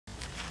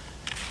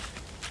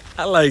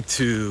I like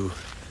to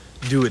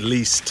do at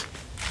least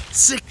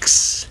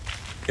 6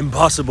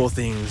 impossible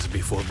things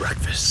before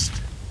breakfast.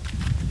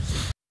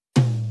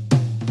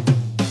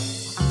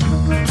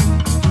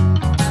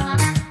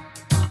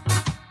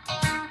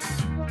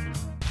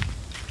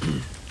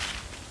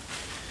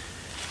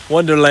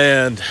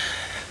 Wonderland.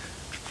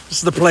 This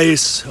is the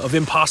place of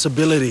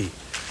impossibility,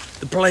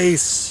 the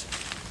place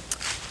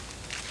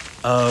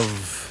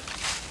of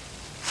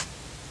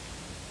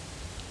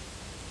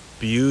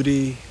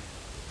beauty,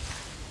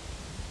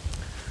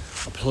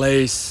 a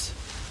place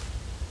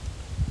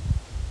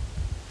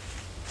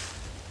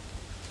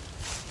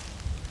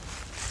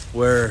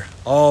where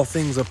all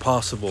things are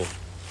possible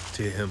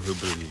to him who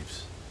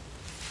believes.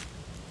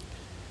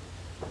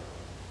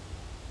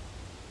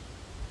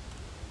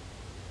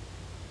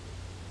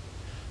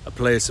 A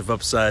place of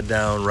upside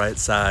down, right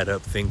side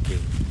up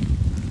thinking.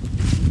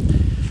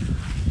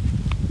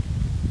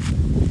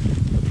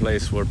 A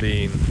place where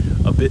being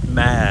a bit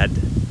mad,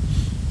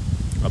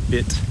 a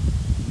bit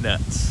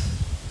nuts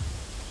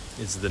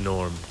is the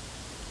norm.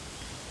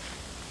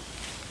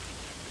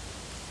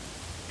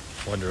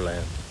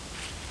 Wonderland.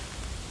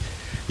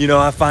 You know,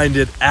 I find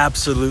it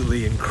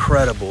absolutely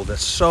incredible that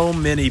so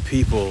many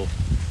people,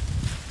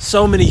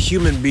 so many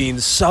human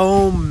beings,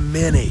 so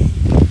many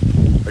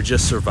are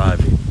just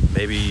surviving.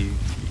 Maybe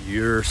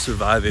you're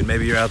surviving.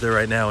 Maybe you're out there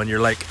right now and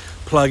you're like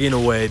plugging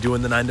away,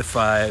 doing the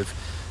 9-to-5,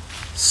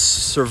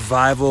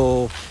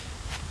 survival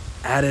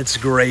at its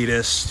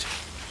greatest,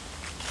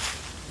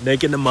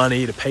 making the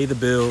money to pay the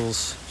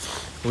bills,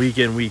 week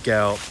in, week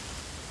out.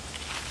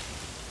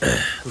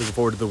 Looking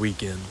forward to the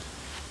weekend.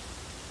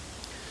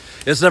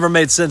 It's never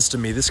made sense to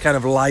me. This kind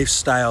of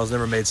lifestyle has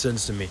never made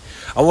sense to me.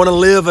 I want to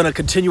live in a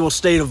continual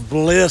state of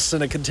bliss,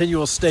 and a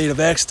continual state of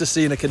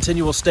ecstasy, and a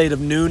continual state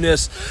of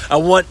newness. I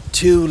want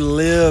to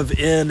live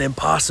in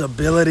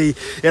impossibility,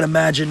 in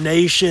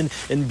imagination,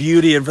 and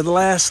beauty. And for the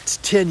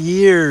last 10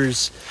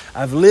 years,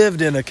 I've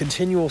lived in a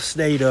continual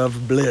state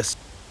of bliss.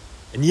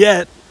 And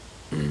yet,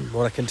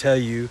 what I can tell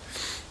you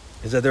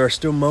is that there are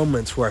still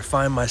moments where I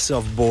find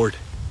myself bored.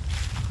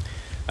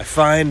 I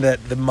find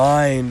that the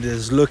mind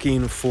is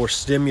looking for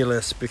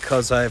stimulus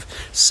because I've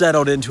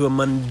settled into a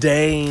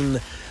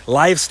mundane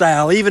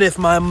lifestyle, even if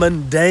my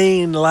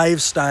mundane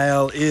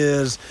lifestyle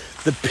is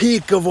the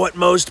peak of what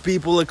most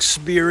people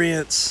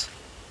experience.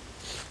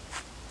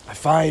 I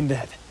find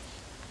that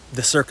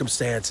the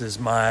circumstances,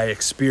 my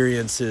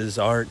experiences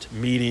aren't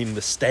meeting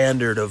the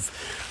standard of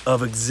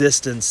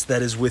existence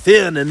that is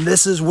within. And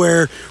this is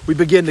where we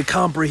begin to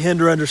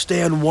comprehend or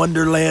understand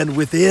Wonderland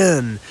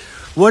within.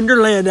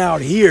 Wonderland out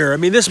here, I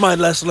mean, this might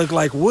less look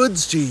like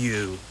woods to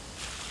you,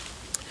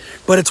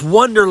 but it's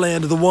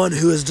Wonderland, the one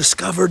who has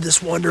discovered this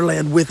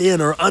Wonderland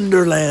within, or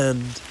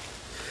Underland.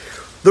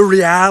 The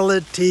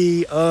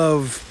reality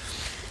of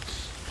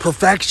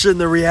perfection,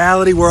 the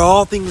reality where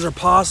all things are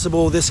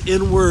possible, this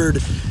inward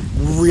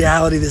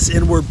reality, this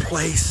inward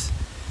place,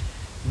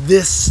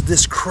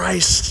 this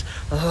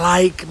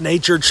Christ-like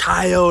nature,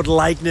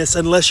 childlikeness.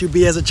 Unless you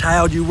be as a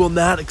child, you will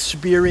not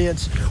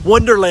experience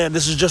Wonderland.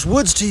 This is just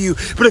woods to you.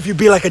 But if you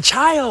be like a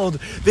child,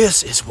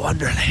 this is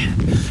Wonderland.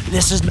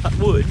 This is not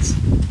woods.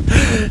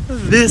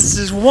 This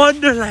is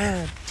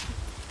Wonderland.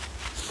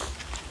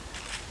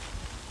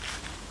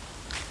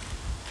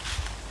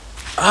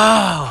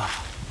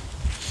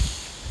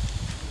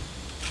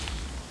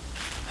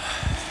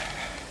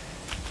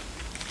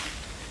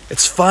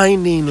 It's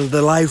finding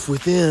the life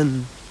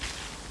within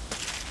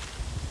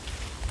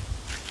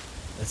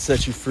that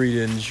sets you free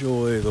to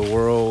enjoy the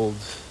world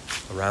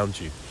around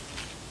you.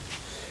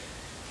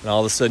 And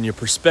all of a sudden your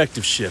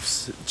perspective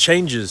shifts. It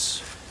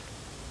changes.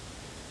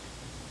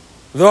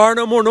 There are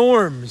no more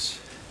norms.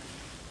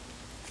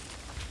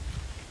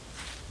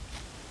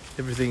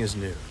 Everything is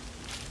new.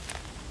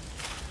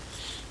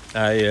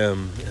 I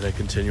am in a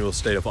continual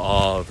state of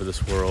awe over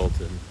this world,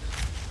 and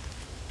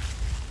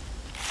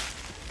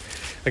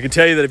I can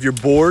tell you that if you're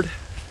bored,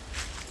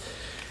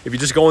 if you're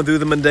just going through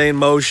the mundane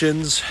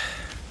motions,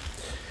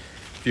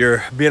 if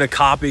you're being a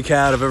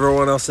copycat of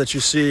everyone else that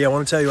you see, I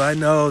want to tell you, I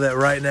know that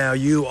right now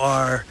you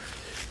are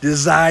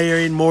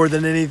desiring more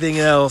than anything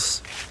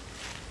else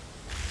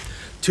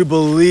to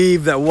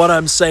believe that what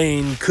I'm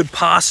saying could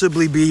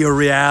possibly be your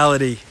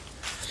reality.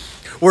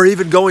 Or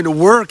even going to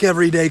work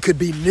every day could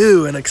be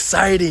new and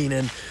exciting,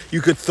 and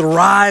you could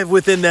thrive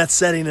within that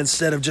setting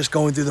instead of just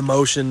going through the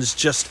motions,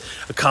 just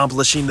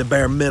accomplishing the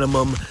bare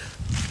minimum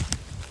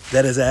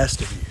that is asked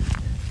of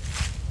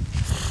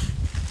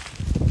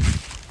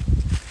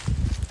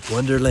you.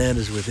 Wonderland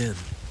is within.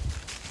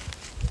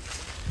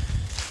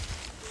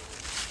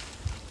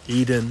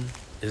 Eden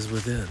is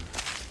within.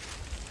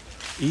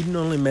 Eden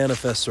only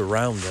manifests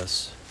around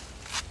us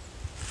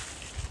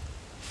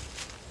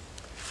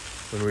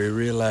when we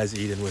realize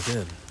Eden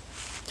within.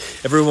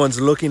 Everyone's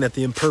looking at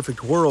the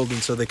imperfect world,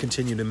 and so they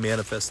continue to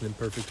manifest an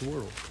imperfect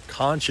world.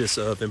 Conscious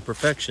of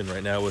imperfection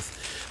right now with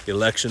the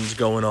elections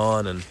going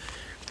on and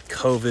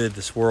COVID,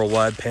 this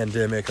worldwide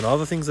pandemic, and all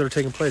the things that are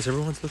taking place.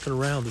 Everyone's looking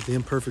around at the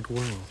imperfect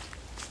world.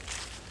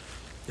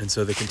 And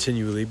so they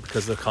continually,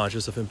 because they're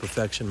conscious of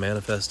imperfection,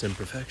 manifest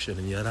imperfection.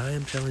 And yet I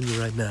am telling you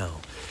right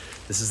now,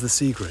 this is the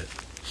secret.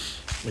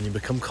 When you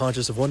become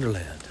conscious of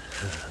Wonderland,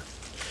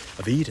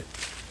 of Eden,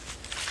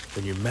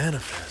 when you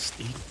manifest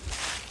Eden,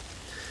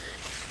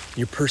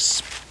 your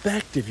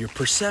perspective, your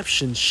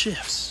perception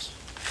shifts.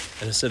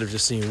 And instead of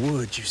just seeing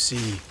wood, you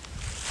see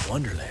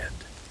Wonderland.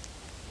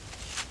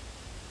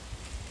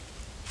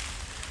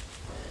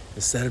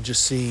 Instead of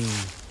just seeing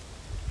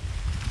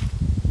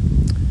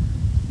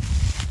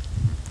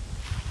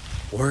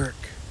work,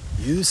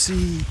 you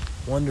see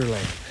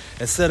Wonderland.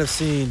 Instead of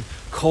seeing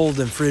cold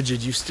and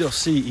frigid, you still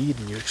see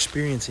Eden. You're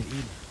experiencing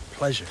Eden,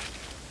 pleasure.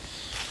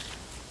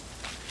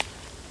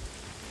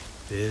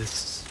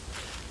 This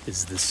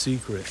is the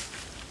secret.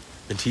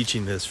 Been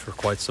teaching this for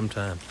quite some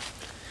time.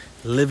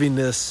 Living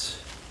this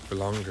for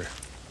longer.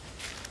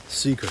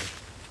 Secret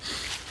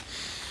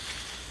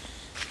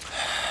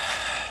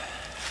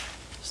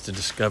is to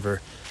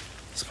discover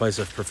this place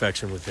of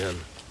perfection within.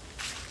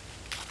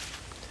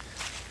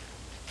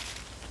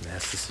 And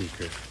that's the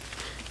secret.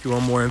 If you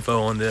want more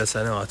info on this,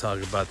 I know I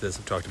talk about this.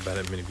 I've talked about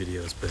it in many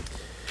videos, but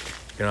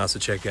you can also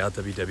check out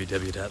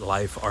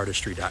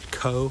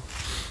www.lifeartistry.co.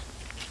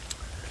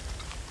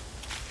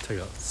 Check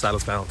out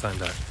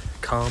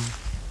silasvalentine.com.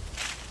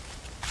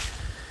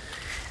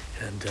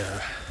 And,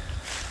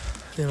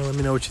 let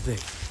me know what you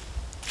think.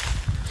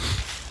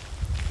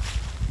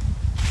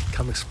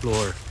 Come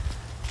explore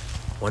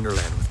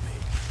Wonderland with me.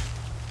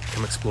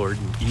 Come explore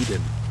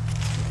Eden.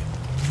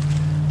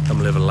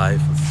 Come live a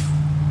life of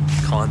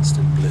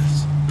constant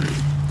bliss.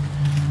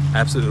 I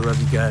absolutely love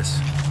you guys.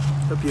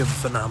 Hope you have a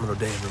phenomenal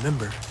day. And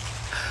remember,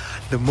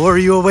 the more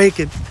you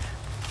awaken,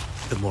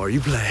 the more you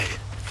play.